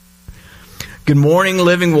Good morning,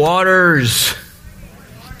 Living Waters.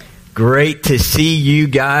 Great to see you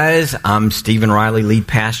guys. I'm Stephen Riley, lead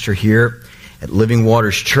pastor here at Living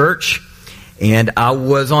Waters Church. And I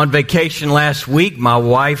was on vacation last week. My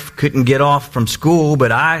wife couldn't get off from school,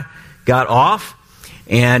 but I got off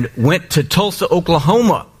and went to Tulsa,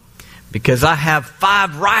 Oklahoma, because I have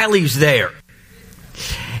 5 Rileys there.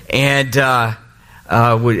 And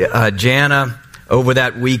Jana, over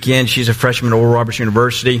that weekend, she's a freshman at Oral Roberts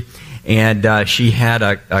University, and she had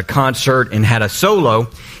a concert and had a solo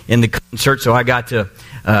in the concert, so I got to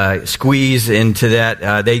squeeze into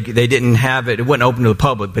that. They didn't have it. It wasn't open to the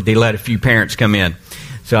public, but they let a few parents come in.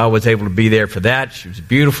 So I was able to be there for that. She was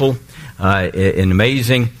beautiful and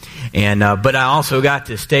amazing. But I also got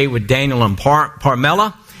to stay with Daniel and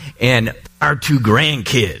Parmela and our 2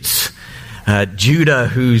 grandkids. Judah,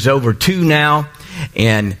 who's over 2 now,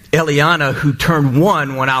 and Eliana, who turned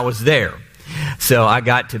 1 when I was there. So I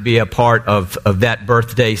got to be a part of that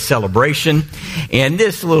birthday celebration. And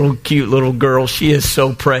this little cute little girl, she is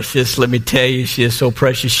so precious. Let me tell you, she is so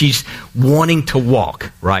precious. She's wanting to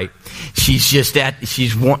walk, right?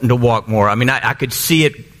 She's wanting to walk more. I mean, I could see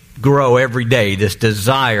it grow every day, this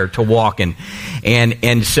desire to walk.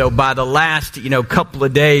 And so by the last, couple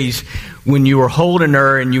of days, when you were holding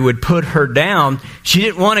her and you would put her down, she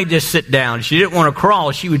didn't want to just sit down. She didn't want to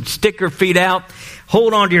crawl. She would stick her feet out,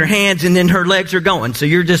 hold onto your hands, and then her legs are going. So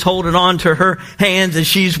you're just holding on to her hands and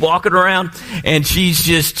she's walking around, and she's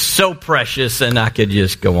just so precious, and I could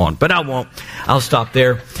just go on. But I won't. I'll stop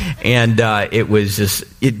there. And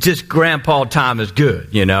it just grandpa time is good.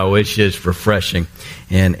 It's just refreshing.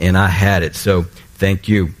 And I had it. So thank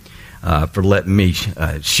you for letting me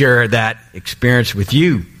share that experience with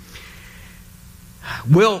you.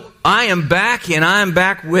 Well, I am back, and I am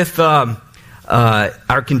back with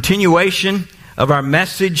our continuation of our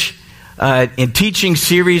message and teaching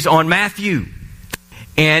series on Matthew.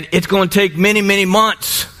 And it's going to take many, many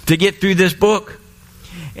months to get through this book.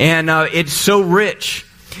 And it's so rich.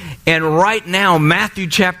 And right now, Matthew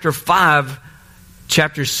chapter 5,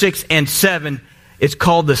 chapter 6 and 7, it's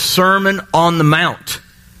called the Sermon on the Mount.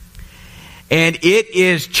 And it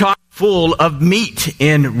is chock full of meat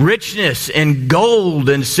and richness and gold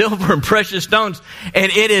and silver and precious stones.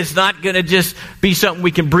 And it is not going to just be something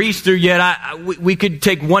we can breeze through yet. We could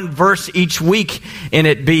take one verse each week and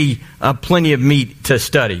it be plenty of meat to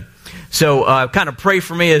study. So kind of pray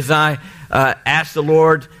for me as I ask the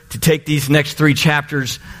Lord to take these next 3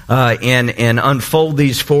 chapters and unfold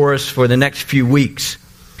these for us for the next few weeks.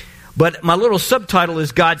 But my little subtitle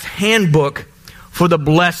is God's Handbook for the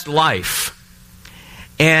Blessed Life.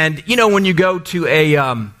 And, when you go to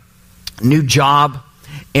a new job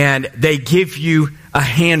and they give you a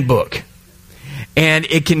handbook, and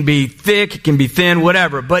it can be thick, it can be thin,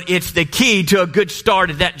 whatever, but it's the key to a good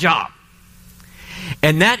start at that job.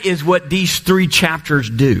 And that is what these 3 chapters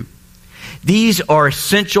do. These are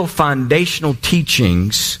essential foundational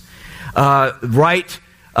teachings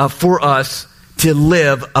for us to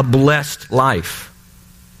live a blessed life.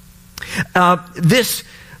 This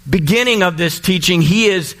beginning of this teaching, he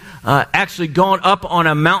is actually gone up on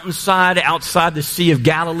a mountainside outside the Sea of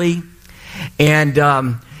Galilee, and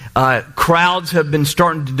crowds have been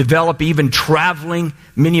starting to develop, even traveling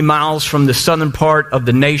many miles from the southern part of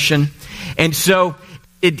the nation. And so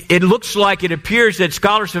it looks like, it appears that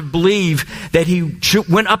scholars have believed that he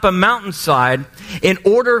went up a mountainside in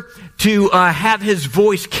order to have his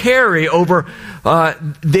voice carry over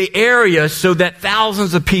the area so that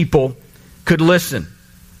thousands of people could listen.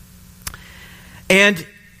 And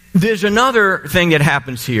there's another thing that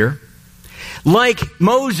happens here. Like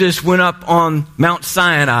Moses went up on Mount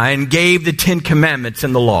Sinai and gave the 10 Commandments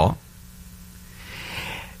and the law,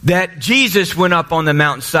 that Jesus went up on the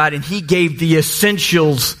mountainside and he gave the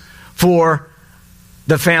essentials for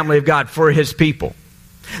the family of God, for his people.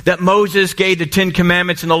 That Moses gave the 10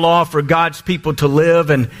 Commandments and the law for God's people to live,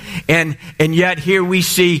 and yet here we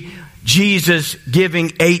see Jesus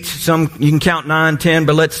giving 8, some you can count 9, 10,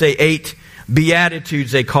 but let's say 8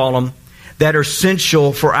 Beatitudes, they call them, that are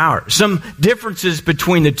essential for ours. Some differences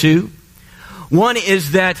between the two. One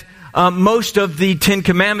is that most of the 10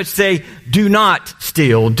 Commandments say, do not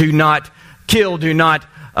steal, do not kill, do not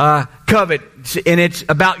covet, and it's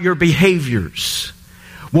about your behaviors.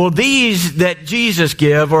 Well, these that Jesus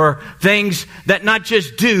give are things that not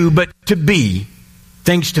just do, but to be,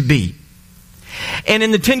 things to be. And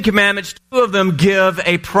in the 10 Commandments, 2 of them give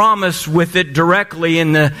a promise with it directly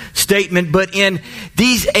in the statement. But in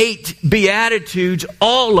these 8 Beatitudes,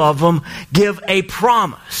 all of them give a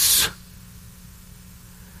promise.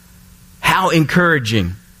 How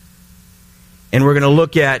encouraging. And we're going to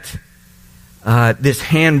look at this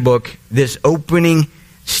handbook, this opening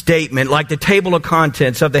statement, like the table of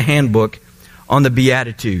contents of the handbook on the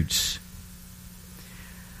Beatitudes.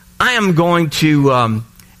 I am going to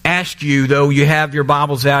ask you, though you have your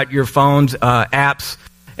Bibles out, your phones, apps,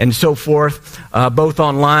 and so forth, both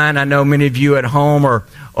online. I know many of you at home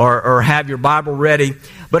or have your Bible ready.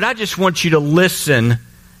 But I just want you to listen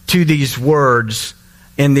to these words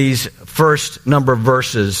in these first number of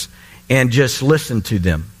verses and just listen to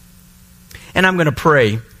them. And I'm going to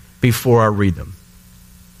pray before I read them.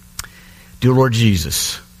 Dear Lord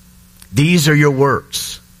Jesus, these are your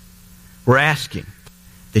words. We're asking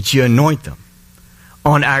that you anoint them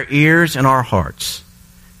on our ears and our hearts,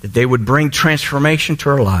 that they would bring transformation to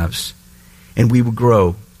our lives, and we would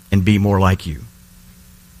grow and be more like you.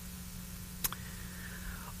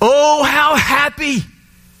 Oh, how happy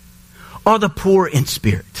are the poor in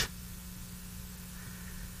spirit,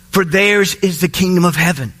 for theirs is the kingdom of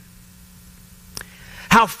heaven.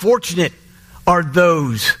 How fortunate are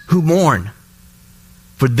those who mourn,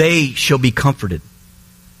 for they shall be comforted.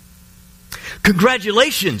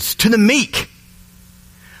 Congratulations to the meek,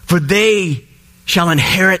 for they shall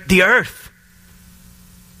inherit the earth.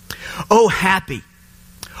 Oh, happy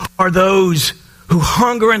are those who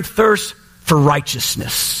hunger and thirst for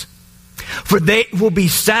righteousness, for they will be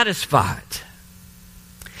satisfied.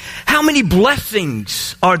 How many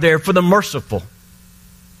blessings are there for the merciful,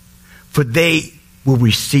 for they will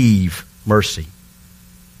receive mercy.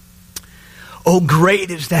 Oh,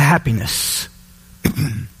 great is the happiness.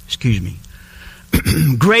 Excuse me.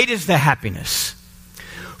 Great is the happiness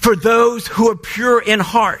for those who are pure in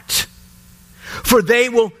heart, for they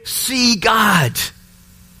will see God.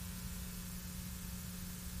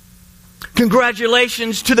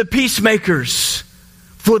 Congratulations to the peacemakers,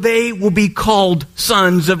 for they will be called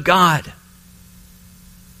sons of God.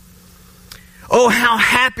 Oh, how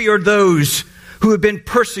happy are those who have been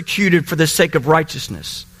persecuted for the sake of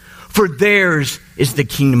righteousness, for theirs is the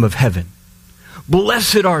kingdom of heaven.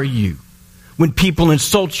 Blessed are you when people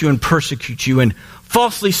insult you and persecute you and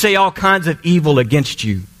falsely say all kinds of evil against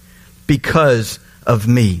you because of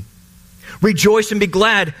me. Rejoice and be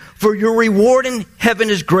glad, for your reward in heaven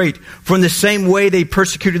is great. For in the same way they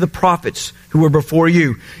persecuted the prophets who were before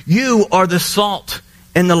you. You are the salt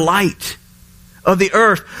and the light of the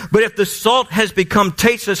earth. But if the salt has become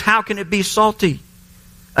tasteless, how can it be salty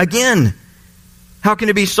again? How can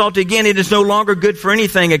it be salty again? It is no longer good for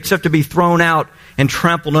anything except to be thrown out and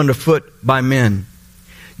trampled underfoot by men.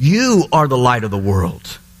 You are the light of the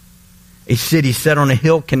world. A city set on a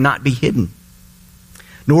hill cannot be hidden.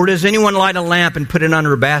 Nor does anyone light a lamp and put it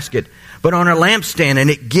under a basket, but on a lampstand, and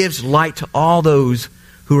it gives light to all those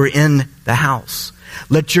who are in the house.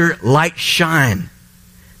 Let your light shine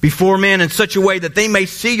before men in such a way that they may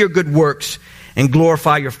see your good works and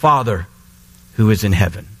glorify your Father who is in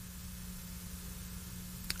heaven.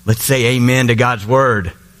 Let's say amen to God's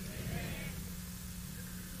word.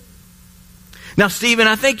 Now, Stephen,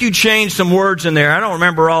 I think you changed some words in there. I don't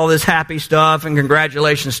remember all this happy stuff and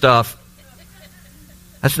congratulations stuff.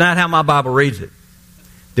 That's not how my Bible reads it.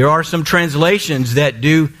 There are some translations that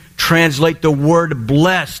do translate the word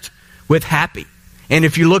blessed with happy. And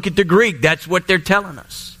if you look at the Greek, that's what they're telling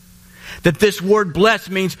us. That this word blessed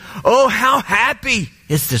means, oh, how happy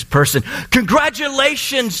is this person.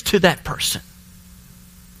 Congratulations to that person.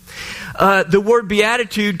 The word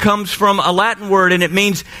beatitude comes from a Latin word, and it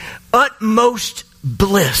means utmost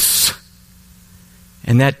bliss.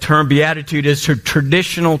 And that term beatitude is a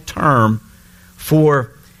traditional term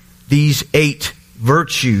for these 8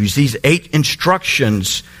 virtues, these 8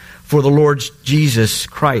 instructions for the Lord Jesus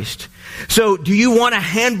Christ. So, do you want a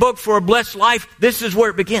handbook for a blessed life? This is where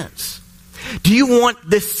it begins. Do you want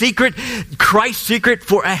the secret, Christ's secret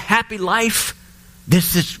for a happy life?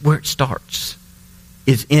 This is where it starts.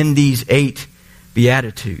 Is in these 8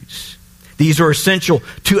 Beatitudes. These are essential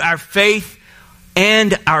to our faith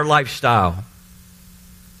and our lifestyle.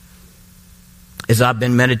 As I've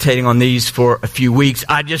been meditating on these for a few weeks,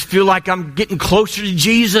 I just feel like I'm getting closer to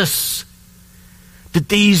Jesus. That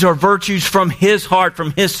these are virtues from His heart,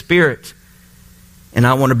 from His Spirit. And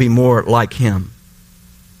I want to be more like Him.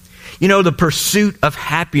 You know, the pursuit of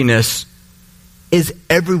happiness is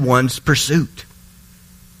everyone's pursuit.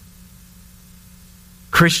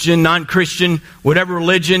 Christian, non-Christian, whatever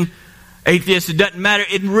religion, atheist, it doesn't matter.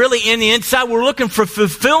 It really, in the inside, we're looking for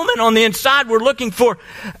fulfillment on the inside. We're looking for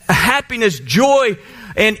happiness, joy,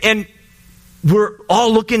 and we're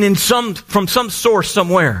all looking from some source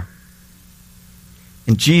somewhere.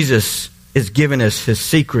 And Jesus is giving us His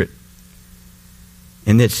secret.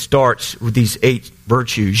 And it starts with these 8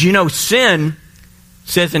 virtues. You know, sin,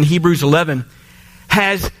 says in Hebrews 11,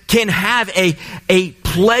 can have a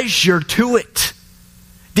pleasure to it.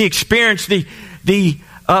 The experience, the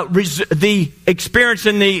experience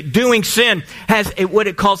in the doing sin has what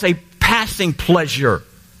it calls a passing pleasure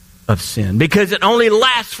of sin, because it only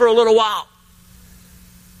lasts for a little while.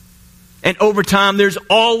 And over time, there's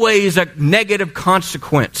always a negative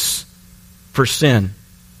consequence for sin.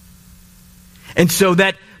 And so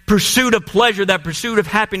that pursuit of pleasure, that pursuit of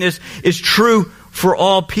happiness is true for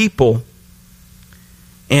all people.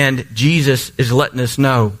 And Jesus is letting us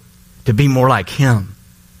know to be more like Him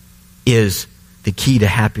is the key to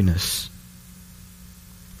happiness.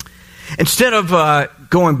 Instead of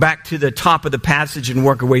going back to the top of the passage and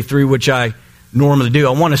work our way through, which I normally do,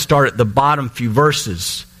 I want to start at the bottom few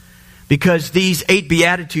verses, because these 8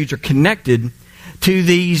 Beatitudes are connected to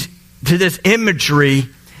this imagery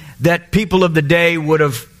that people of the day would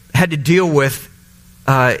have had to deal with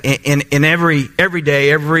in every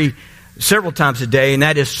day, several times a day, and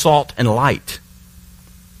that is salt and light.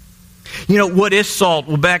 You know, what is salt?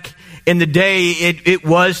 Well, back in the day, it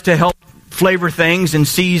was to help flavor things and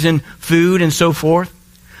season food and so forth.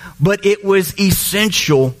 But it was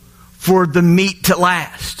essential for the meat to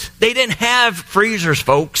last. They didn't have freezers,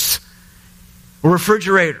 folks, or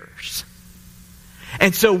refrigerators.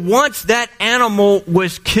 And so once that animal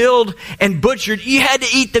was killed and butchered, you had to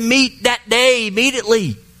eat the meat that day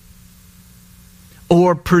immediately,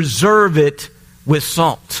 or preserve it with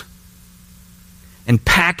salt. And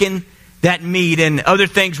packing that meat and other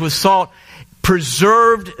things with salt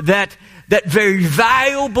preserved that very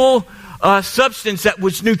valuable substance that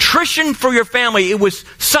was nutrition for your family. It was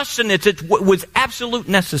sustenance. It was absolute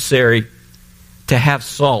necessary to have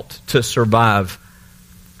salt to survive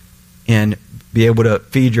and be able to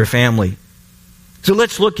feed your family. So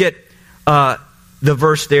let's look at the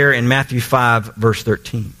verse there in Matthew 5, verse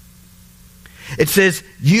 13. It says,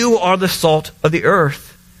 "You are the salt of the earth.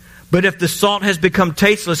 But if the salt has become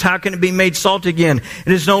tasteless, how can it be made salt again?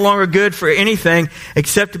 It is no longer good for anything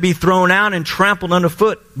except to be thrown out and trampled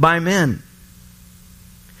underfoot by men."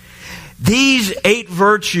 These 8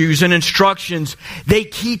 virtues and instructions, they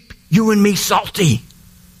keep you and me salty.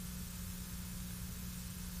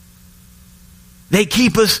 They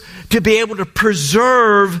keep us to be able to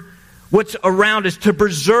preserve what's around us, to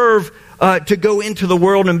preserve, to go into the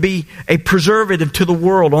world and be a preservative to the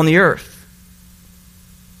world on the earth.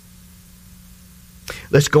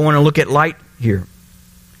 Let's go on and look at light here.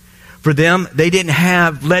 For them, they didn't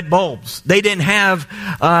have LED bulbs. They didn't have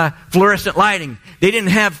fluorescent lighting. They didn't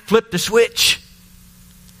have flip the switch.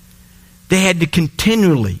 They had to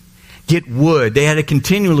continually get wood. They had to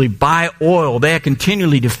continually buy oil. They had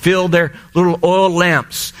continually to fill their little oil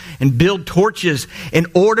lamps and build torches in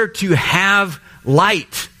order to have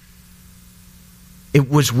light. It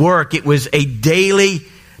was work. It was a daily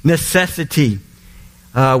necessity.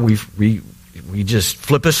 We just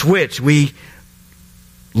flip a switch. We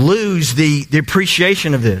lose the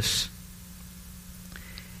appreciation of this.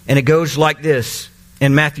 And it goes like this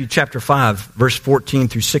in Matthew chapter 5, verse 14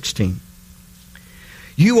 through 16.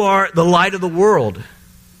 "You are the light of the world.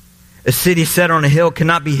 A city set on a hill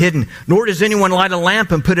cannot be hidden, nor does anyone light a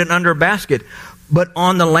lamp and put it under a basket, but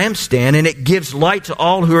on the lampstand, and it gives light to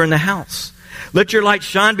all who are in the house. Let your light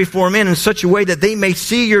shine before men in such a way that they may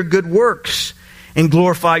see your good works and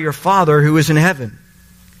glorify your Father who is in heaven."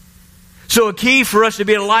 So a key for us to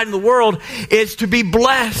be a light in the world is to be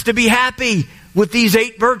blessed, to be happy with these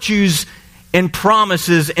 8 virtues and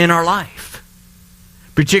promises in our life.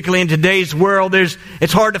 Particularly in today's world,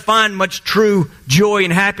 it's hard to find much true joy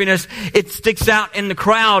and happiness. It sticks out in the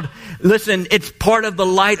crowd. Listen, it's part of the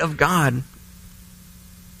light of God.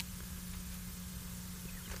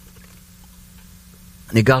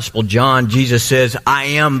 In the Gospel of John, Jesus says, "I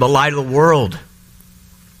am the light of the world."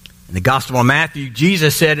 In the Gospel of Matthew,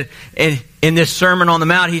 Jesus said in this Sermon on the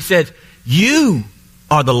Mount, He said, "You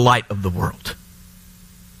are the light of the world."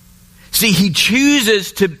 See, He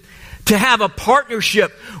chooses to have a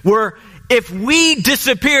partnership where if we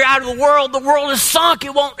disappear out of the world is sunk.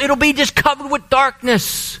 It'll be just covered with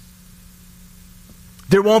darkness.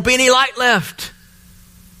 There won't be any light left.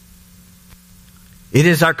 It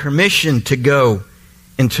is our commission to go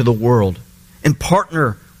into the world and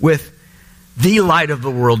partner with the light of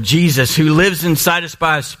the world, Jesus, who lives inside us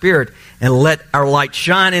by His Spirit, and let our light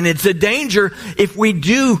shine. And it's a danger if we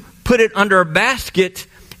do put it under a basket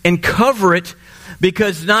and cover it,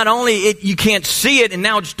 because not only you can't see it and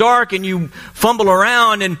now it's dark and you fumble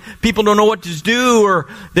around and people don't know what to do, or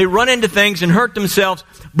they run into things and hurt themselves,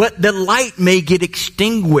 but the light may get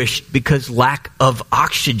extinguished because lack of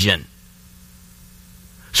oxygen.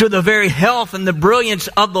 So the very health and the brilliance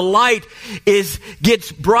of the light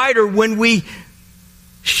gets brighter when we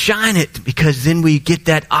shine it, because then we get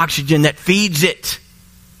that oxygen that feeds it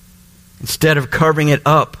instead of covering it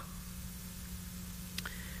up.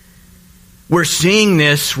 We're seeing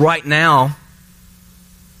this right now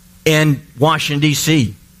in Washington,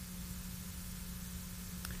 D.C.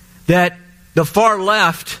 That the far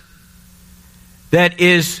left, that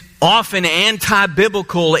is often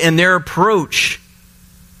anti-biblical in their approach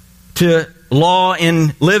to law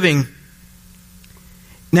and living,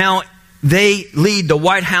 now they lead the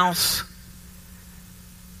White House,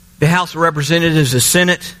 the House of Representatives, the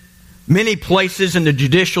Senate, many places in the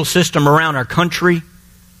judicial system around our country.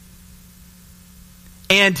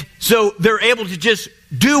 And so they're able to just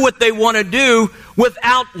do what they want to do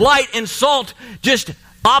without light and salt, just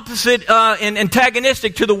opposite and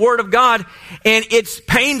antagonistic to the Word of God. And it's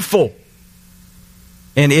painful.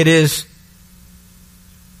 And it is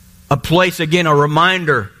a place, again, a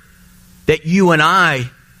reminder that you and I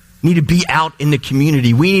need to be out in the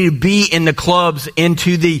community. We need to be in the clubs,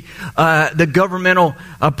 into the governmental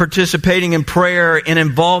participating in prayer and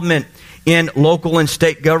involvement in local and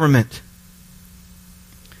state government.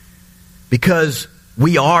 Because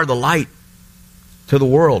we are the light to the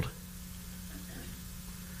world.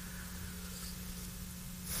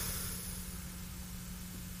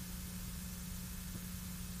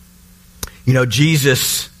 You know,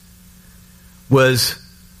 Jesus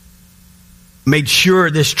made sure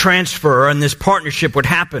this transfer and this partnership would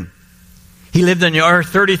happen. He lived on the earth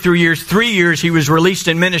 33 years. 3 years he was released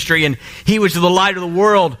in ministry, and he was the light of the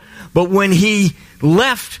world. But when he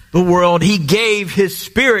left the world, he gave his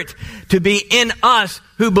Spirit to be in us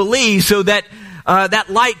who believe, so that that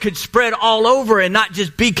light could spread all over and not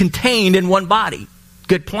just be contained in one body.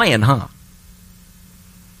 Good plan, huh?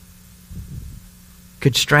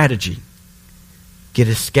 Good strategy. Get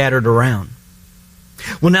us scattered around.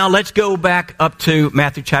 Well, now let's go back up to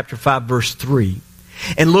Matthew chapter 5, verse 3,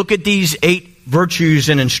 and look at these 8 virtues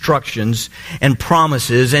and instructions and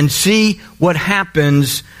promises, and see what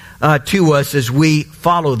happens to us as we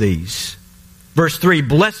follow these. Verse 3,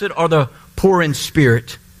 blessed are the poor in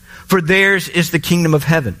spirit, for theirs is the kingdom of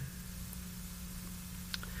heaven.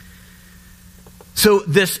 So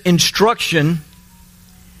this instruction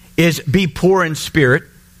is be poor in spirit,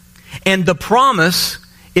 and the promise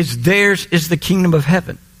is theirs is the kingdom of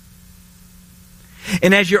heaven.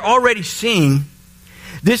 And as you're already seeing,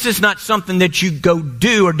 this is not something that you go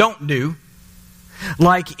do or don't do.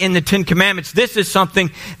 Like in the 10 Commandments, this is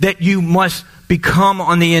something that you must become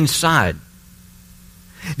on the inside.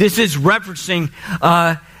 This is referencing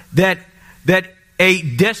that a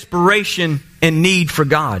desperation and need for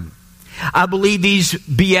God. I believe these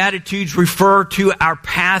Beatitudes refer to our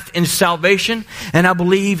path in salvation, and I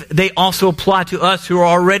believe they also apply to us who are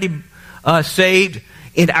already saved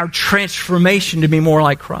in our transformation to be more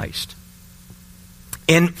like Christ.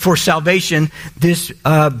 And for salvation, this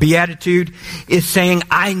Beatitude is saying,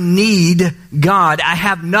 I need God. I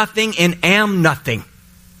have nothing and am nothing.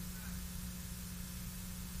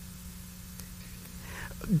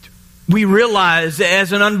 We realize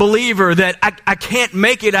as an unbeliever that I can't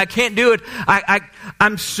make it. I can't do it.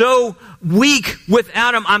 I'm so weak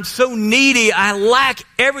without Him. I'm so needy. I lack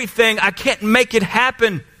everything. I can't make it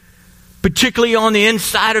happen. Particularly on the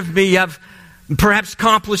inside of me. I've perhaps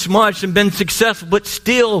accomplished much and been successful, but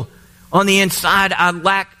still on the inside I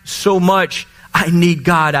lack so much. I need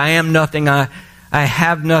God. I am nothing. I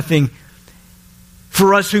have nothing.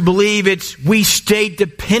 For us who believe, we stay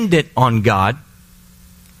dependent on God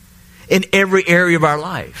in every area of our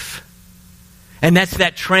life. And that's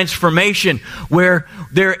that transformation where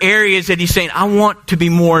there are areas that He's saying, I want to be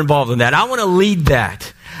more involved in that. I want to lead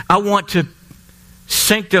that. I want to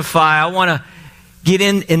sanctify. I want to get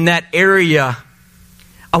in that area.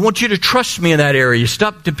 I want you to trust me in that area.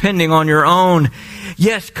 Stop depending on your own.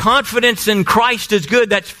 Yes, confidence in Christ is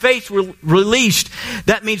good. That's faith released.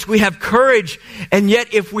 That means we have courage. And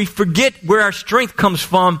yet if we forget where our strength comes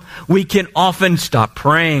from, we can often stop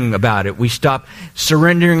praying about it. We stop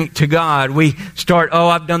surrendering to God. We start,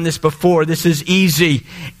 I've done this before. This is easy.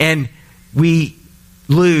 And we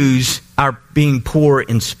lose our being poor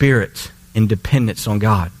in spirit and dependence on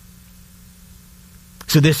God.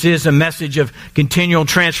 So this is a message of continual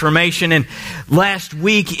transformation. And last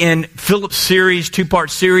week in Philip's series, 2-part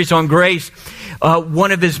series on grace,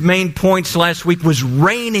 one of his main points last week was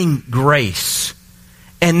reigning grace.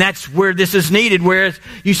 And that's where this is needed. Whereas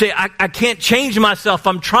you say, I can't change myself.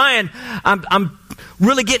 I'm trying. I'm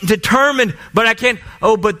really getting determined, but I can't.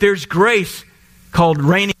 But there's grace called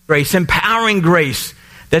reigning grace, empowering grace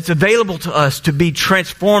that's available to us to be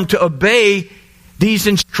transformed, to obey these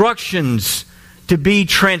instructions, to be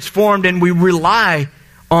transformed, and we rely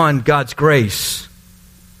on God's grace.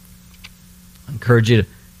 I encourage you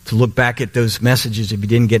to look back at those messages if you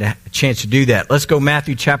didn't get a chance to do that. Let's go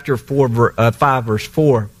Matthew chapter 5, verse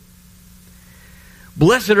 4.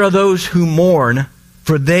 Blessed are those who mourn,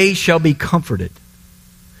 for they shall be comforted.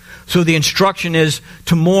 So the instruction is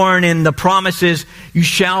to mourn, and the promise is you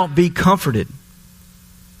shall be comforted.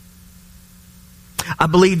 I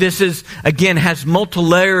believe this has multiple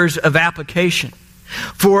layers of application.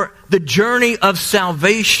 For the journey of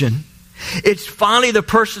salvation, it's finally the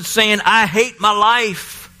person saying, I hate my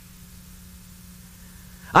life.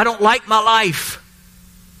 I don't like my life.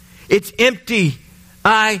 It's empty.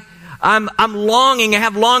 I'm longing. I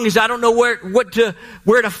have longings. I don't know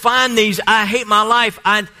where to find these. I hate my life.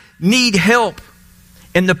 I need help.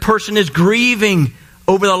 And the person is grieving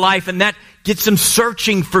over the life, and that gets them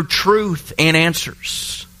searching for truth and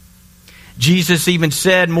answers. Jesus even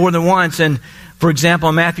said more than once, and for example,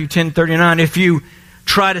 in Matthew 10:39, if you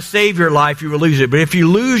try to save your life, you will lose it. But if you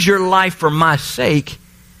lose your life for my sake,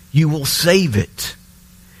 you will save it.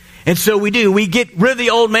 And so we do. We get rid of the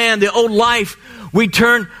old man, the old life. We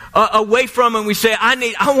turn away from him. We say,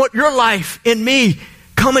 I want your life in me.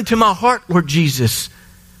 Come into my heart, Lord Jesus.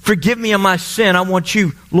 Forgive me of my sin. I want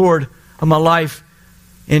you, Lord, of my life,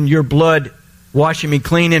 in your blood washing me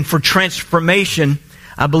clean. And for transformation,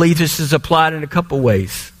 I believe this is applied in a couple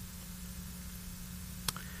ways.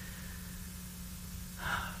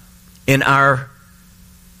 In our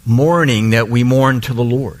mourning that we mourn to the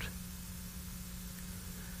Lord.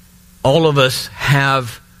 All of us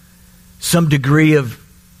have some degree of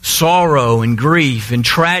sorrow and grief and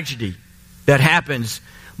tragedy that happens.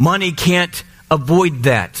 Money can't avoid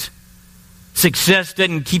that. Success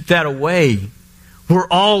doesn't keep that away. We're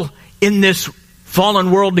all in this fallen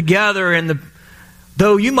world together, and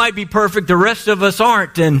though you might be perfect, the rest of us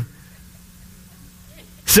aren't. And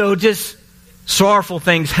so just sorrowful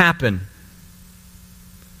things happen.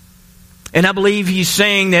 And I believe he's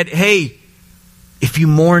saying that, hey, if you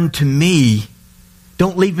mourn to me,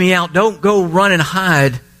 don't leave me out. Don't go run and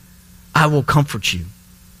hide. I will comfort you.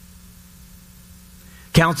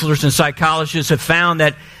 Counselors and psychologists have found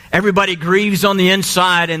that everybody grieves on the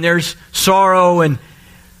inside, and there's sorrow,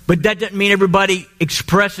 but that doesn't mean everybody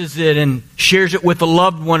expresses it and shares it with a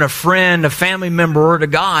loved one, a friend, a family member, or to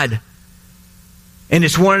God. And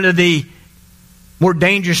it's one of the more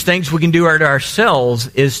dangerous things we can do to ourselves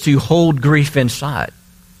is to hold grief inside.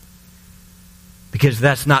 Because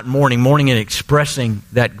that's not mourning. Mourning and expressing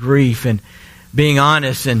that grief and being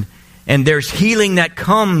honest. And there's healing that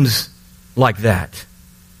comes like that.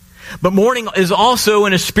 But mourning is also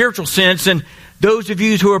in a spiritual sense. And those of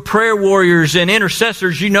you who are prayer warriors and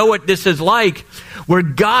intercessors, you know what this is like. Where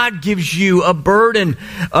God gives you a burden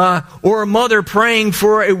or a mother praying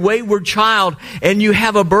for a wayward child. And you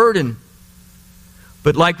have a burden.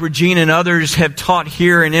 But like Regina and others have taught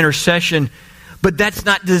here in intercession, but that's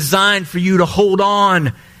not designed for you to hold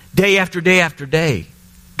on day after day after day.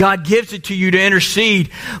 God gives it to you to intercede,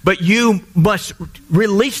 but you must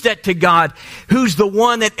release that to God, who's the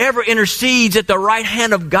one that ever intercedes at the right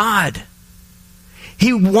hand of God.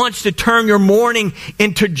 He wants to turn your mourning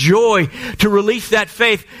into joy, to release that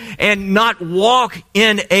faith and not walk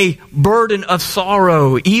in a burden of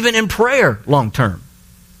sorrow, even in prayer long term.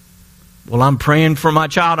 Well, I'm praying for my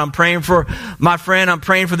child. I'm praying for my friend. I'm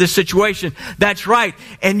praying for this situation. That's right.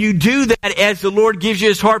 And you do that as the Lord gives you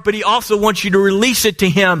His heart, but He also wants you to release it to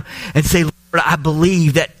Him and say, Lord, I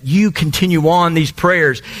believe that you continue on these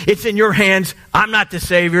prayers. It's in your hands. I'm not the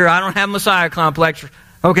Savior. I don't have Messiah complex.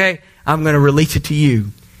 Okay? I'm going to release it to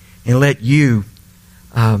you and let you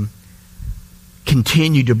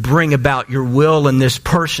continue to bring about your will in this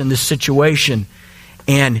person, this situation.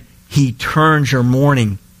 And He turns your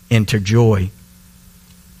mourning into joy.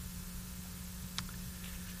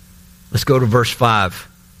 Let's go to verse 5.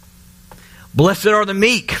 Blessed are the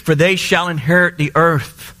meek, for they shall inherit the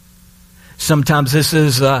earth. Sometimes this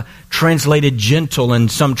is translated gentle in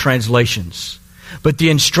some translations. But the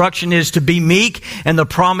instruction is to be meek, and the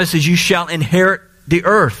promise is you shall inherit the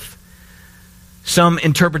earth. Some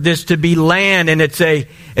interpret this to be land, and it's a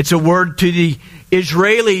word to the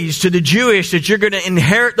Israelis, to the Jewish, that you're going to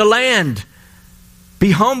inherit the land. Be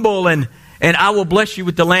humble, and I will bless you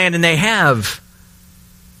with the land. And they have.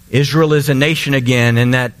 Israel is a nation again,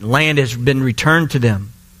 and that land has been returned to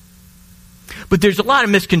them. But there's a lot of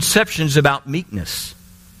misconceptions about meekness.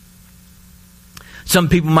 Some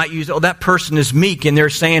people might use, that person is meek, and they're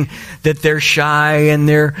saying that they're shy, and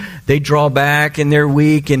they draw back, and they're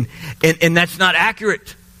weak, and that's not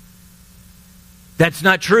accurate. That's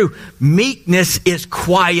not true. Meekness is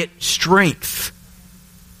quiet strength.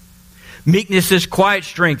 Meekness is quiet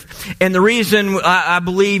strength. And the reason, I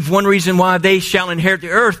believe, one reason why they shall inherit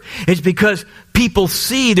the earth is because people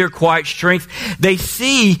see their quiet strength, they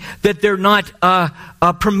see that they're not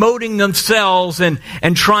promoting themselves and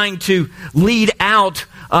trying to lead out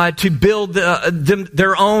to build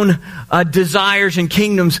their own desires and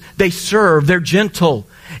kingdoms. They serve, they're gentle,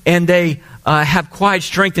 and they have quiet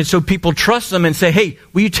strength, and so people trust them and say, "Hey,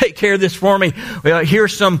 will you take care of this for me?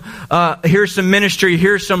 Here's some ministry.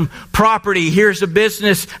 Here's some property. Here's a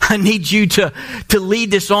business. I need you to lead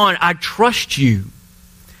this on. I trust you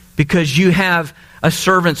because you have a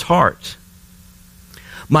servant's heart."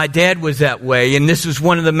 My dad was that way, and this was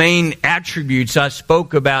one of the main attributes I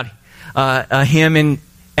spoke about him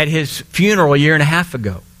at his funeral a year and a half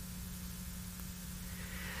ago.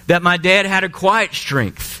 That my dad had a quiet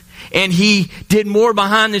strength. And he did more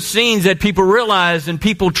behind the scenes that people realized, and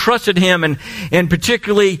people trusted him. And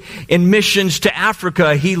particularly in missions to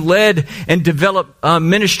Africa, he led and developed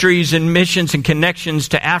ministries and missions and connections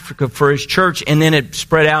to Africa for his church. And then it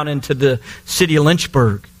spread out into the city of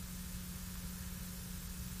Lynchburg.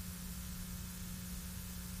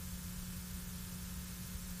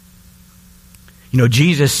 You know,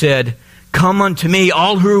 Jesus said, "Come unto me,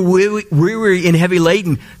 all who are weary and heavy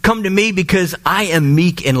laden. Come to me because I am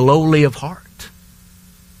meek and lowly of heart."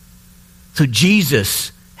 So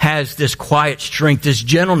Jesus has this quiet strength, this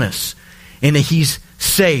gentleness, and that He's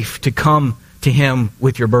safe to come to Him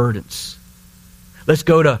with your burdens. Let's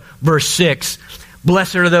go to verse 6.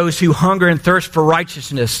 "Blessed are those who hunger and thirst for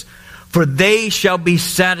righteousness, for they shall be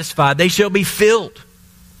satisfied." They shall be filled.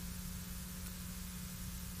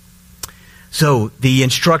 So the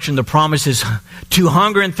instruction, the promise is to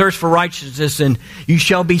hunger and thirst for righteousness, and you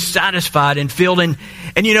shall be satisfied and filled. And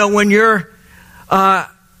you know, when you're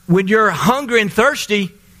hungry and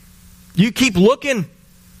thirsty, you keep looking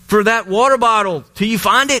for that water bottle till you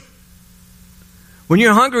find it. When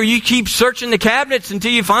you're hungry, you keep searching the cabinets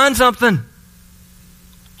until you find something.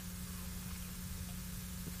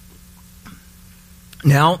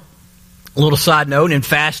 Now, a little side note, in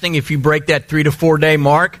fasting, if you break that 3 to 4 day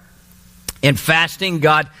mark, in fasting,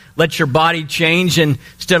 God lets your body change, and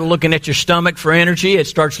instead of looking at your stomach for energy, it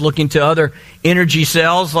starts looking to other energy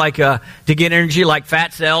cells, like to get energy, like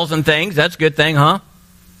fat cells and things. That's a good thing, huh?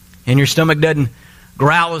 And your stomach doesn't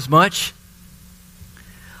growl as much.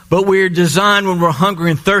 But we're designed when we're hungry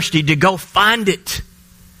and thirsty to go find it,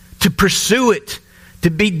 to pursue it, to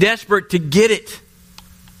be desperate to get it.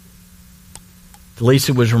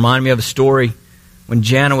 Lisa was reminding me of a story when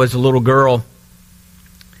Jana was a little girl.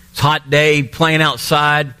 It's a hot day, playing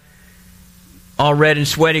outside, all red and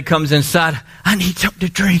sweaty, comes inside. "I need something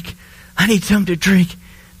to drink. I need something to drink."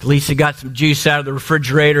 Lisa got some juice out of the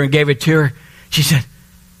refrigerator and gave it to her. She said,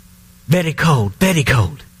 "Very cold, very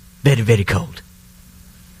cold, very, very cold."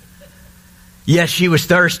 Yes, she was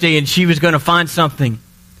thirsty and she was going to find something.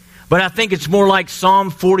 But I think it's more like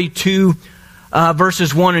Psalm 42,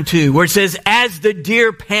 verses 1 and 2, where it says, "As the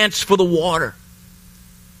deer pants for the water,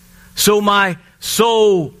 so my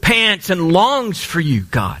soul pants and longs for you,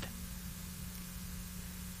 God."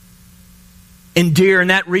 And deer in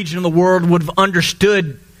that region of the world would have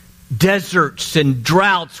understood deserts and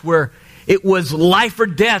droughts where it was life or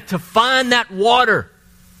death to find that water.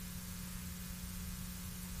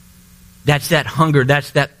 That's that hunger,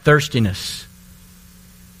 that's that thirstiness.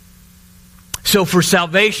 So for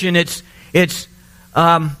salvation, it's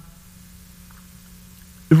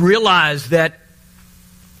realize that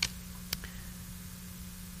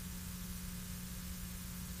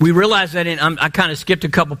we realize that I kind of skipped a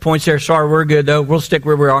couple points there. Sorry, we're good though. We'll stick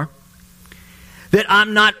where we are. That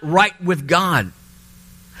I'm not right with God.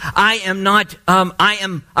 I've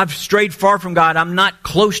strayed far from God. I'm not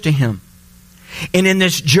close to Him. And in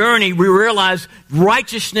this journey, we realize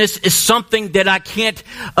righteousness is something that I can't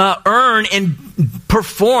earn and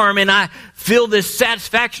perform, and I feel this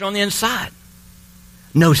satisfaction on the inside.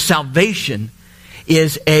 No, salvation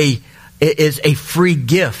is a free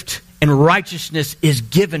gift. And righteousness is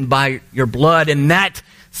given by your blood, and that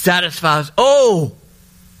satisfies. Oh,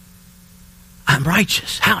 I'm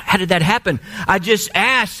righteous. How did that happen? I just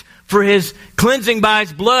asked for His cleansing by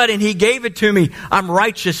His blood, and He gave it to me. I'm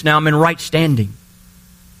righteous now. I'm in right standing.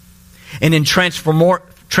 And in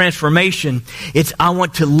transformation, it's I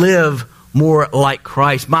want to live more like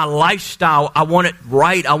Christ. My lifestyle, I want it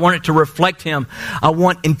right. I want it to reflect Him. I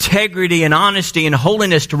want integrity and honesty and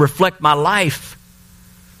holiness to reflect my life.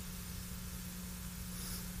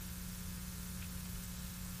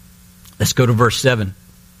 Let's go to verse 7.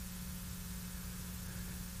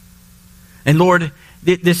 And Lord,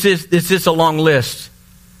 this is a long list.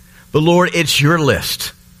 But Lord, it's your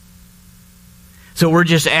list. So we're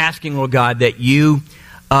just asking, Lord God, that you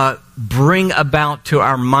bring about to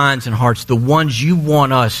our minds and hearts the ones you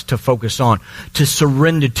want us to focus on, to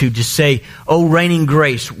surrender to say, "Oh, reigning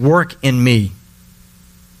grace, work in me."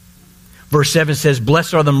 Verse 7 says,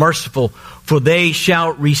 "Blessed are the merciful, for they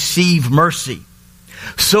shall receive mercy."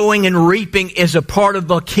 Sowing and reaping is a part of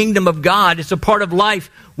the kingdom of God. It's a part of life,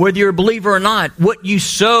 whether you're a believer or not. What you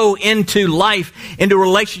sow into life, into a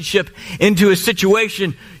relationship, into a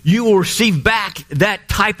situation, you will receive back that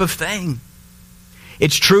type of thing.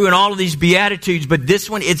 It's true in all of these Beatitudes, but this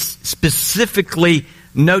one, it's specifically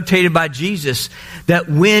notated by Jesus that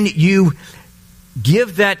when you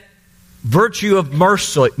give that virtue of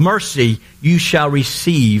mercy, you shall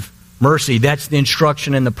receive mercy. That's the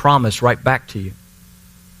instruction and the promise right back to you.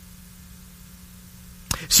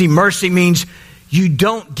 See, mercy means you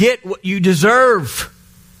don't get what you deserve.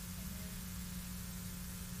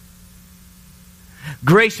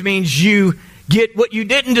 Grace means you get what you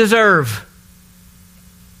didn't deserve.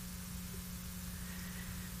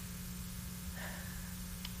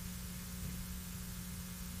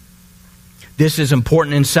 This is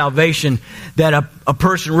important in salvation, that a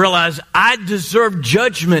person realizes, I deserve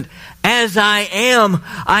judgment as I am.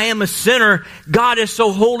 I am a sinner. God is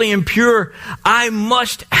so holy and pure. I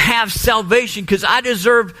must have salvation because I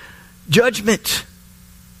deserve judgment.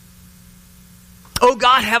 Oh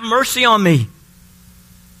God, have mercy on me.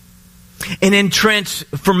 And in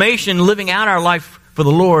transformation, living out our life for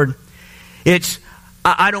the Lord, it's,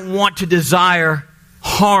 I don't want to desire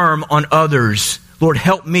harm on others. Lord,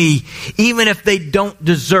 help me, even if they don't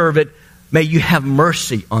deserve it. May you have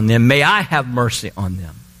mercy on them. May I have mercy on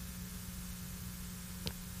them.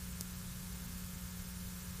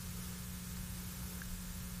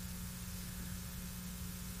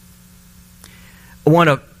 I want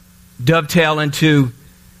to dovetail into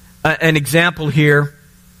an example here.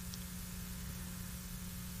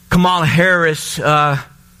 Kamala Harris,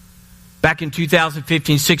 back in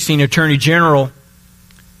 2015-16, Attorney General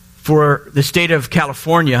for the state of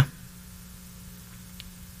California,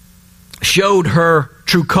 showed her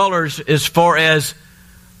true colors as far as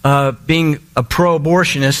being a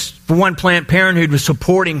pro-abortionist. For one, Planned Parenthood was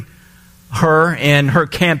supporting her and her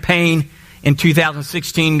campaign in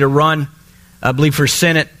 2016 to run, I believe, for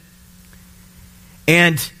Senate.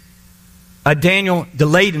 And Daniel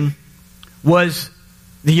DeLayden was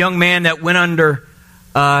the young man that went under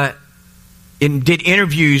and did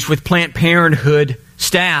interviews with Planned Parenthood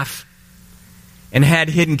staff and had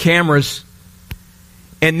hidden cameras.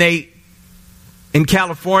 And they, in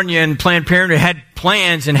California, and Planned Parenthood had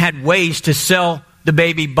plans and had ways to sell the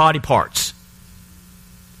baby body parts.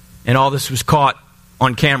 And all this was caught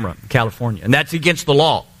on camera in California. And that's against the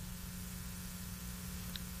law.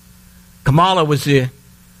 Kamala was the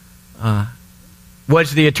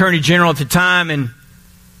Attorney General at the time,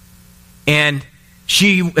 and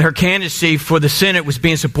her candidacy for the Senate was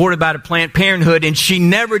being supported by the Planned Parenthood, and she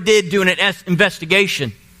never did do an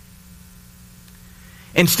investigation.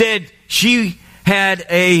 Instead, she had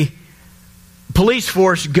a police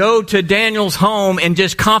force go to Daniel's home and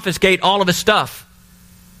just confiscate all of his stuff.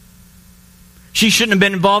 She shouldn't have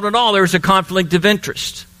been involved at all. There was a conflict of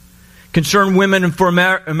interest. Concerned Women for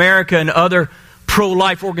America and other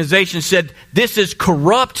pro-life organizations said, this is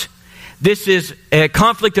corrupt. This is a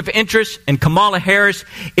conflict of interest, and Kamala Harris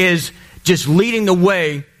is just leading the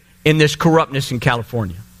way in this corruptness in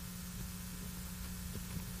California.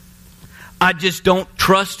 I just don't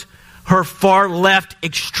trust her far left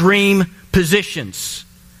extreme positions,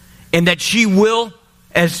 and that she will,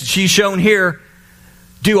 as she's shown here,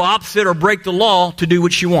 do opposite or break the law to do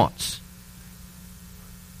what she wants.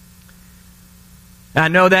 I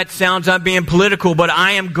know that sounds like being political, but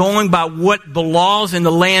I am going by what the laws in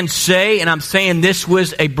the land say, and I'm saying this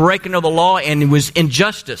was a breaking of the law and it was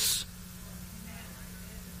injustice.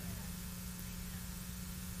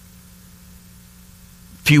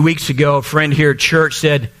 A few weeks ago, a friend here at church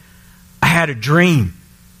said, I had a dream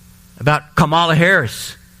about Kamala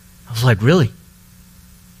Harris. I was like, really?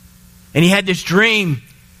 And he had this dream,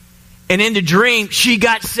 and in the dream, she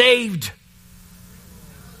got saved.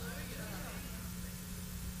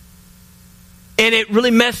 And it really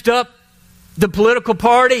messed up the political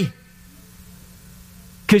party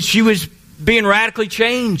because she was being radically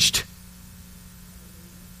changed.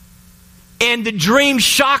 And the dream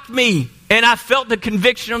shocked me, and I felt the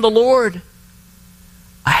conviction of the Lord.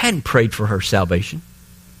 I hadn't prayed for her salvation.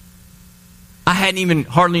 I hadn't even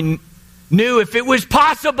hardly knew if it was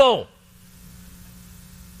possible.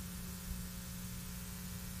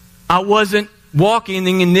 I wasn't walking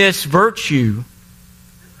in this virtue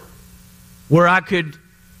where I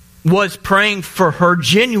was praying for her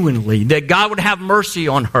genuinely, that God would have mercy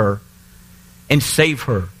on her and save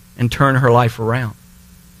her and turn her life around.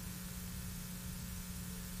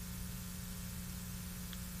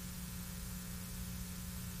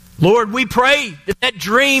 Lord, we pray that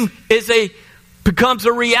dream becomes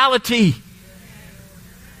a reality.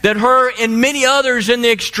 That her and many others in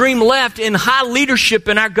the extreme left in high leadership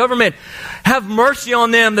in our government have mercy on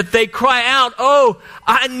them, that they cry out, oh,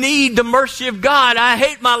 I need the mercy of God. I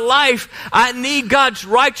hate my life. I need God's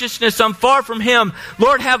righteousness. I'm far from Him.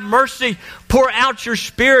 Lord, have mercy. Pour out your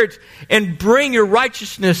Spirit and bring your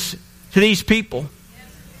righteousness to these people.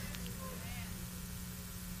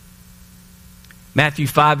 Matthew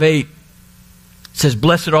 5:8 says,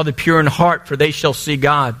 blessed are the pure in heart, for they shall see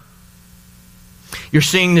God. You're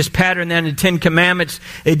seeing this pattern then in the Ten Commandments.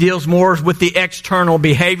 It deals more with the external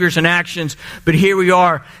behaviors and actions. But here we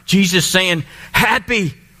are, Jesus saying,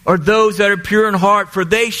 happy are those that are pure in heart, for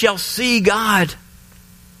they shall see God.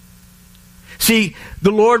 See,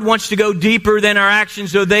 the Lord wants to go deeper than our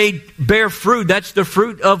actions so they bear fruit. That's the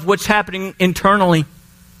fruit of what's happening internally.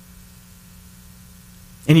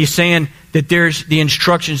 And He's saying that there's the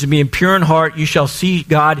instructions to be pure in heart, you shall see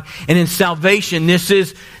God. And in salvation, this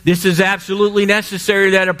is absolutely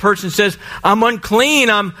necessary that a person says, I'm unclean,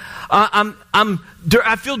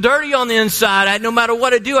 I feel dirty on the inside. No matter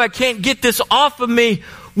what I do, I can't get this off of me.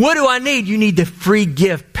 What do I need? You need the free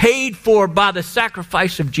gift paid for by the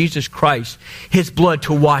sacrifice of Jesus Christ, His blood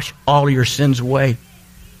to wash all your sins away.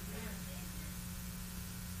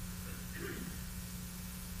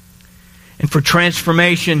 And for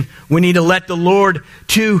transformation, we need to let the Lord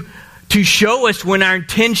to show us when our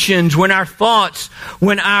intentions, when our thoughts,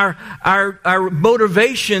 when our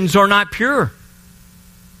motivations are not pure.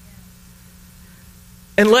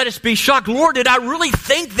 And let us be shocked. Lord, did I really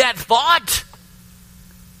think that thought?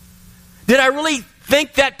 Did I really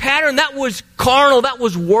think that pattern? That was carnal. That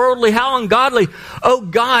was worldly. How ungodly. Oh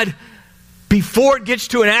God, before it gets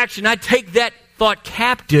to an action, I take that thought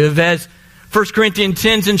captive, as 1 Corinthians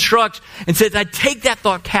 10 instructs and says, I take that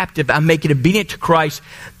thought captive. I make it obedient to Christ.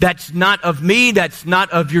 That's not of me. That's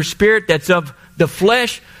not of your spirit. That's of the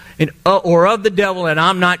flesh or of the devil, and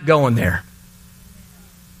I'm not going there.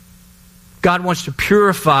 God wants to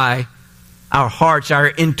purify our hearts, our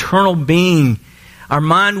internal being, our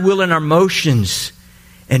mind, will, and our emotions.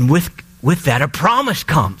 And with that, a promise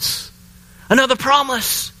comes. Another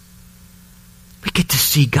promise. We get to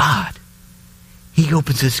see God. He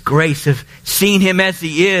opens this grace of seeing Him as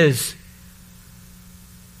He is.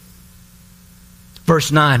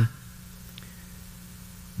 Verse 9.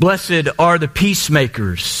 Blessed are the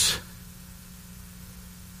peacemakers,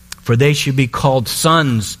 for they should be called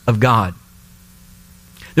sons of God.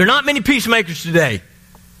 There are not many peacemakers today.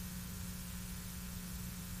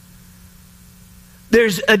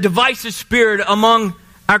 There's a divisive spirit among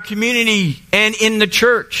our community and in the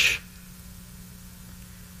church.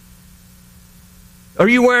 Are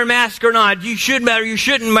you wearing a mask or not? You should or you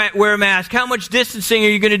shouldn't wear a mask. How much distancing are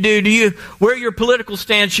you going to do? Do you wear your political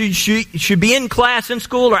stance? Should be in class, in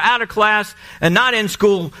school, or out of class, and not in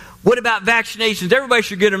school? What about vaccinations? Everybody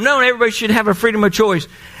should get them. No, everybody should have a freedom of choice.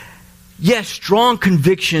 Yes, strong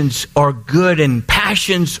convictions are good and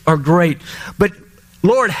passions are great. But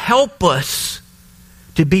Lord, help us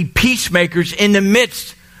to be peacemakers in the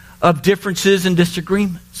midst of differences and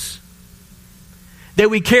disagreements. That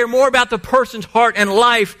we care more about the person's heart and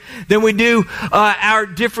life than we do our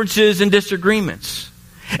differences and disagreements.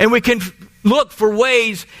 And we can look for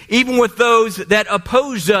ways, even with those that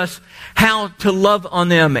oppose us, how to love on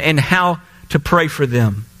them and how to pray for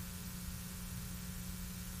them.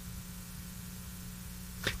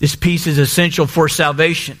 This peace is essential for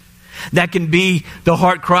salvation. That can be the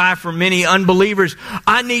heart cry for many unbelievers.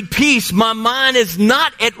 I need peace. My mind is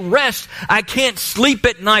not at rest. I can't sleep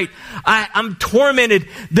at night. I'm tormented.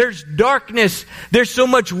 There's darkness. There's so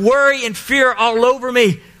much worry and fear all over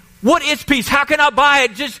me. What is peace? How can I buy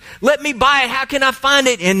it? Just let me buy it. How can I find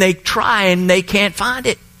it? And they try and they can't find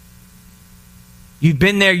it. You've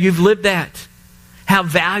been there. You've lived that. How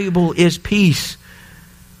valuable is peace?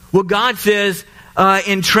 Well, God says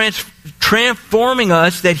in transforming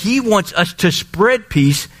us that He wants us to spread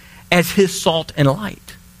peace as His salt and light.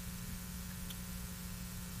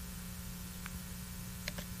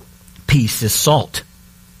 Peace is salt.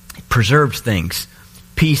 It preserves things.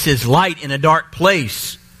 Peace is light in a dark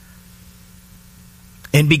place.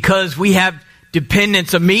 And because we have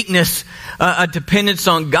dependence, a meekness, a dependence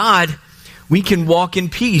on God, we can walk in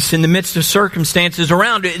peace in the midst of circumstances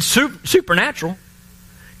around it. It's supernatural.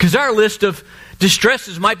 Because our list of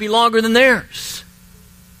distresses might be longer than theirs.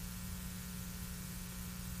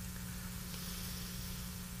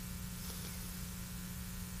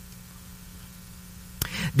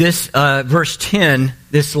 this verse 10,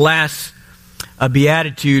 this last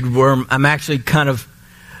beatitude, where I'm actually kind of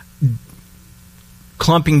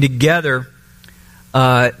clumping together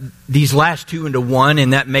these last two into one,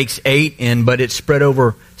 and that makes 8, but it's spread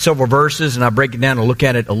over several verses, and I break it down and look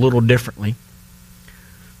at it a little differently.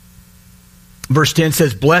 Verse 10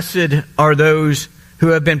 says, "Blessed are those who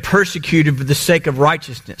have been persecuted for the sake of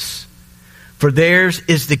righteousness, for theirs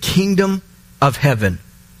is the kingdom of heaven."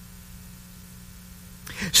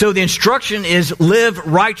 So the instruction is live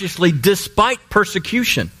righteously despite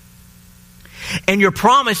persecution. And your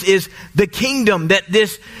promise is the kingdom, that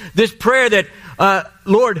this prayer that,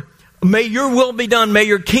 Lord, may your will be done, may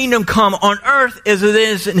your kingdom come on earth as it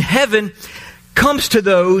is in heaven, comes to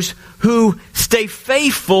those who stay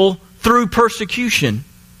faithful through persecution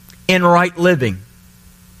in right living.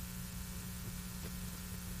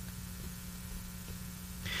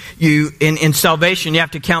 In salvation, you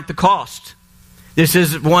have to count the cost. This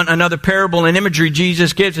is another parable and imagery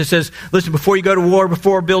Jesus gives. It says, listen, before you go to war,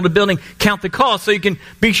 before you build a building, count the cost so you can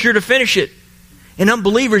be sure to finish it. And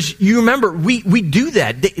unbelievers, you remember, we do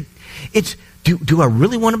that. It's, do I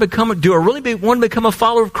really want to become a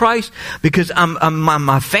follower of Christ? Because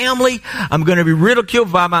my family, I'm going to be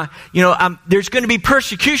ridiculed by there's going to be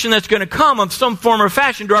persecution that's going to come of some form or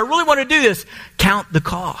fashion. Do I really want to do this? Count the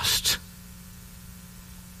cost.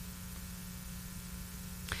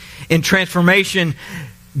 In transformation,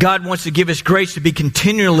 God wants to give us grace to be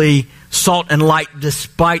continually salt and light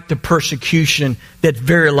despite the persecution that's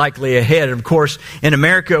very likely ahead. Of course, in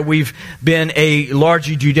America, we've been a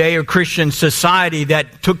largely Judeo-Christian society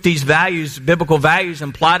that took these values, biblical values,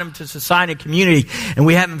 and applied them to society and community, and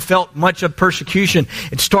we haven't felt much of persecution.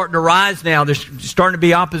 It's starting to rise now. There's starting to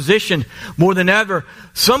be opposition more than ever.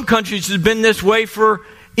 Some countries have been this way for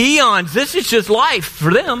eons. This is just life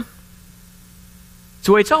for them. It's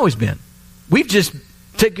the way it's always been. We've just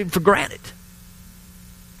taken it for granted.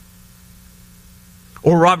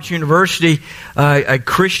 Oral Roberts University, a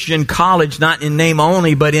Christian college, not in name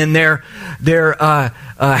only, but in their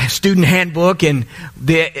student handbook and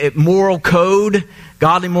the moral code,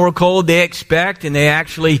 godly moral code they expect, and they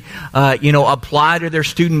actually apply to their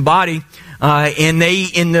student body. And they,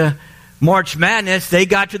 in the March Madness, they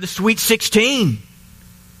got to the Sweet 16.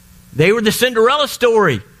 They were the Cinderella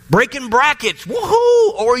story. Breaking brackets.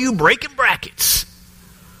 Woohoo! Or are you breaking brackets?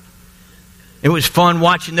 It was fun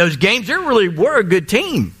watching those games. They really were a good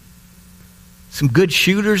team. Some good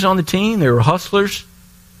shooters on the team. They were hustlers.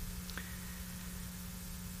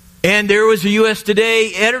 And there was a U.S.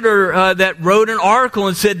 Today editor that wrote an article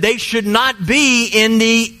and said they should not be in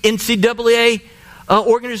the NCAA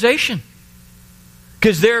organization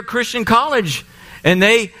because they're a Christian college and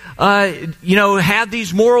they, have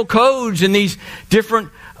these moral codes and these different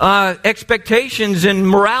expectations and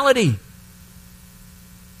morality.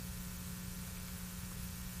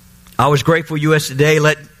 I was grateful U.S. Today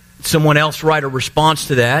let someone else write a response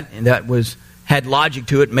to that, and that had logic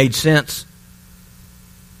to it, made sense.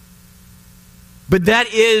 But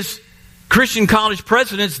that is Christian college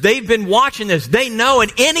presidents. They've been watching this. They know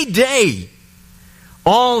at any day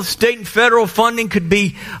all state and federal funding could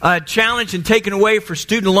be challenged and taken away for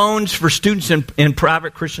student loans for students in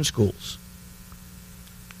private Christian schools.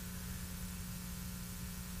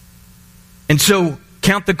 And so,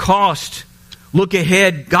 count the cost. Look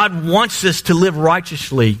ahead. God wants us to live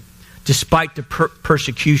righteously despite the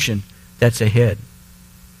persecution that's ahead.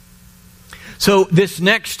 So, this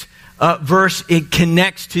next verse, it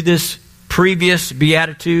connects to this previous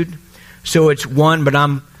beatitude. So, it's one, but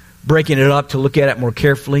I'm breaking it up to look at it more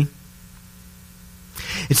carefully.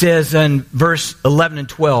 It says in verse 11 and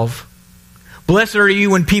 12, "Blessed are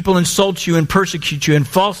you when people insult you and persecute you and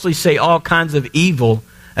falsely say all kinds of evil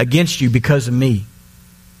against you because of me.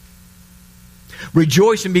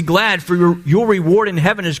 Rejoice and be glad, for your reward in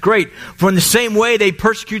heaven is great. For in the same way they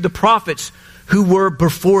persecuted the prophets who were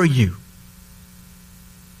before you."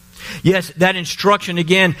 Yes, that instruction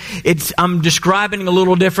again, I'm describing it a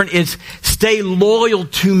little different. It's stay loyal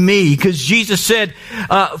to me. Because Jesus said,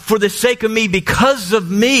 for the sake of me, because of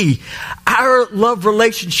me, our love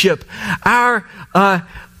relationship,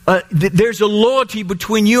 there's a loyalty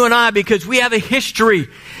between you and I because we have a history.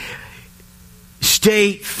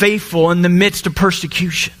 Stay faithful in the midst of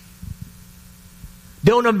persecution.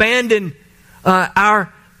 Don't abandon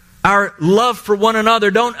our love for one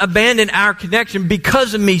another. Don't abandon our connection.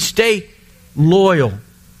 Because of me, stay loyal.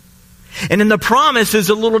 And then the promise is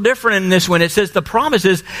a little different in this one. It says the promise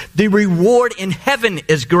is the reward in heaven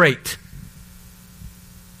is great.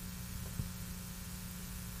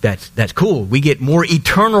 That's cool. We get more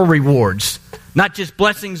eternal rewards. Not just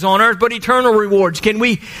blessings on earth, but eternal rewards. Can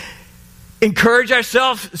we encourage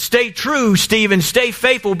ourselves, stay true, Stephen, stay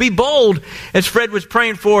faithful, be bold, as Fred was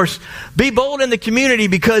praying for us. Be bold in the community,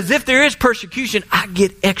 because if there is persecution, I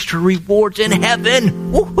get extra rewards in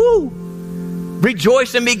heaven. Woohoo!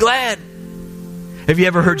 Rejoice and be glad. Have you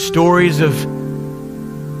ever heard stories of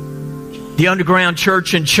the underground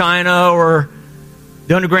church in China or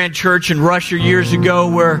the underground church in Russia years ago,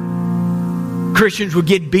 where Christians would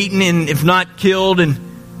get beaten and if not killed, and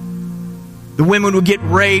the women would get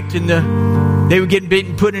raped, and they would get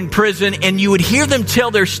beaten, put in prison, and you would hear them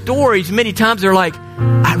tell their stories. Many times they're like,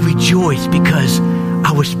 I rejoice because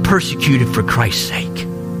I was persecuted for Christ's sake.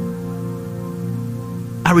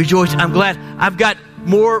 I rejoice. I'm glad I've got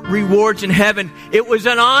more rewards in heaven. It was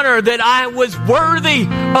an honor that I was worthy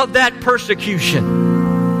of that persecution.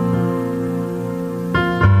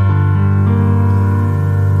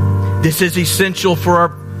 This is essential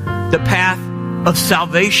for the path of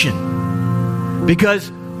salvation. Because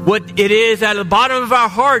what it is at the bottom of our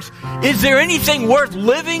hearts, is there anything worth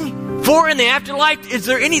living for in the afterlife? Is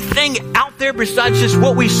there anything out there besides just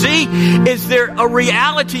what we see? Is there a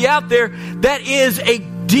reality out there that is a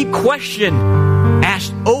deep question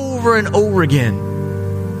asked over and over again?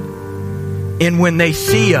 And when they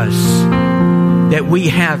see us, that we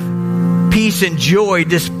have peace and joy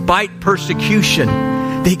despite persecution,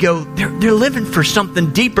 they go, they're living for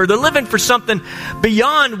something deeper. They're living for something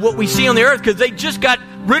beyond what we see on the earth, because they just got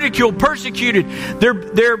ridiculed, persecuted.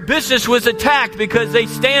 Their business was attacked because they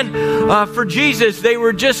stand for Jesus. They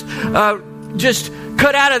were just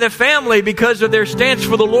cut out of the family because of their stance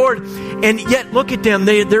for the Lord. And yet, look at them.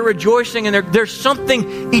 They're rejoicing, and there's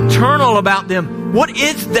something eternal about them. What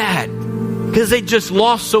is that? Because they just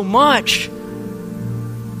lost so much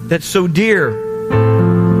that's so dear.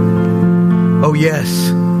 Oh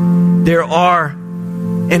yes, there are,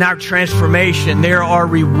 in our transformation, there are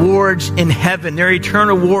rewards in heaven. There are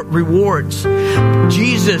eternal rewards.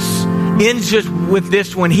 Jesus ends just with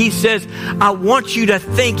this one. He says, I want you to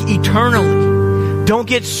think eternally. Don't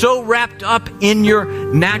get so wrapped up in your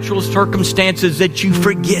natural circumstances that you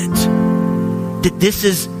forget that this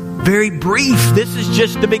is very brief. This is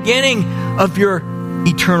just the beginning of your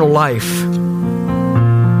eternal life.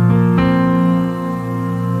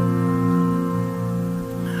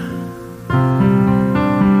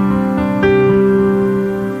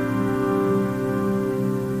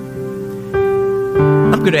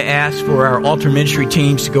 I'm going to ask for our altar ministry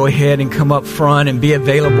teams to go ahead and come up front and be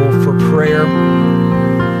available for prayer.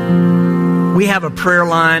 We have a prayer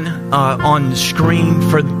line on the screen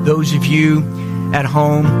for those of you at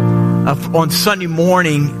home. On Sunday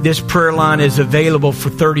morning, this prayer line is available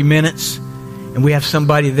for 30 minutes, and we have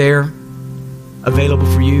somebody there available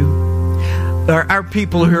for you. Our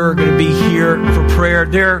people who are going to be here for prayer,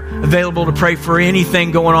 they're available to pray for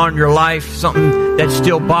anything going on in your life, something that's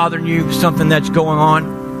still bothering you, something that's going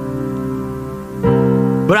on.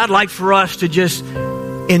 But I'd like for us to just,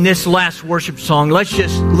 in this last worship song, let's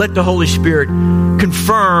just let the Holy Spirit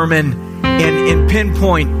confirm and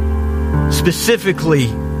pinpoint specifically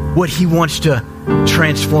what He wants to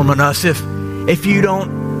transform in us. If you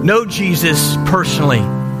don't know Jesus personally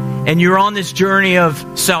and you're on this journey of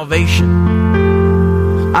salvation,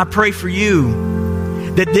 I pray for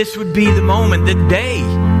you that this would be the moment, the day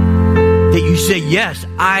that you say, yes,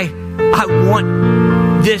 I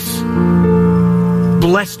want this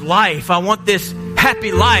blessed life. I want this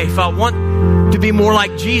happy life. I want to be more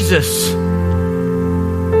like Jesus.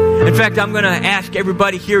 In fact, I'm going to ask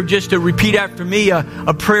everybody here just to repeat after me a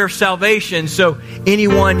prayer of salvation, so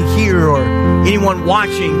anyone here or anyone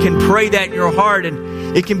watching can pray that in your heart,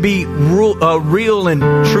 and it can be real and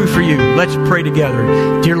true for you. Let's pray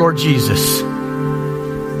together. Dear Lord Jesus,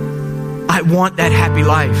 I want that happy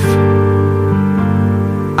life.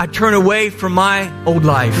 I turn away from my old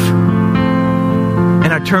life,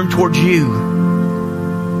 and I turn towards you.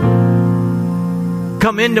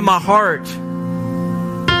 Come into my heart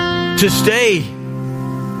to stay.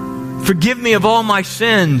 Forgive me of all my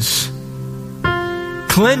sins.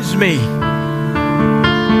 Cleanse me.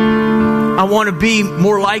 I want to be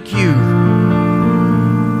more like you.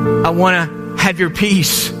 I want to have your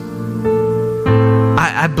peace.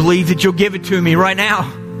 I believe that you'll give it to me right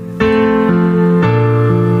now.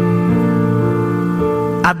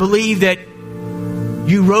 I believe that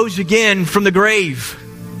you rose again from the grave.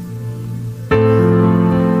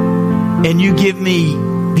 And you give me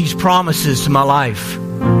these promises to my life,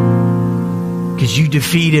 because you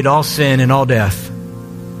defeated all sin and all death.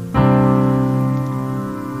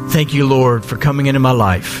 Thank you, Lord, for coming into my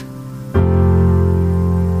life.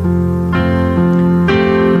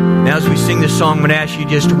 Now, as we sing this song, I'm going to ask you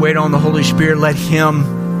just to wait on the Holy Spirit. Let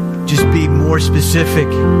Him just be more specific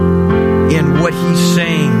in what He's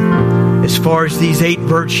saying as far as these 8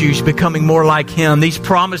 virtues, becoming more like Him, these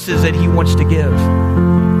promises that He wants to give.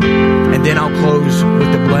 And then I'll close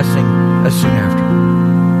with the blessing.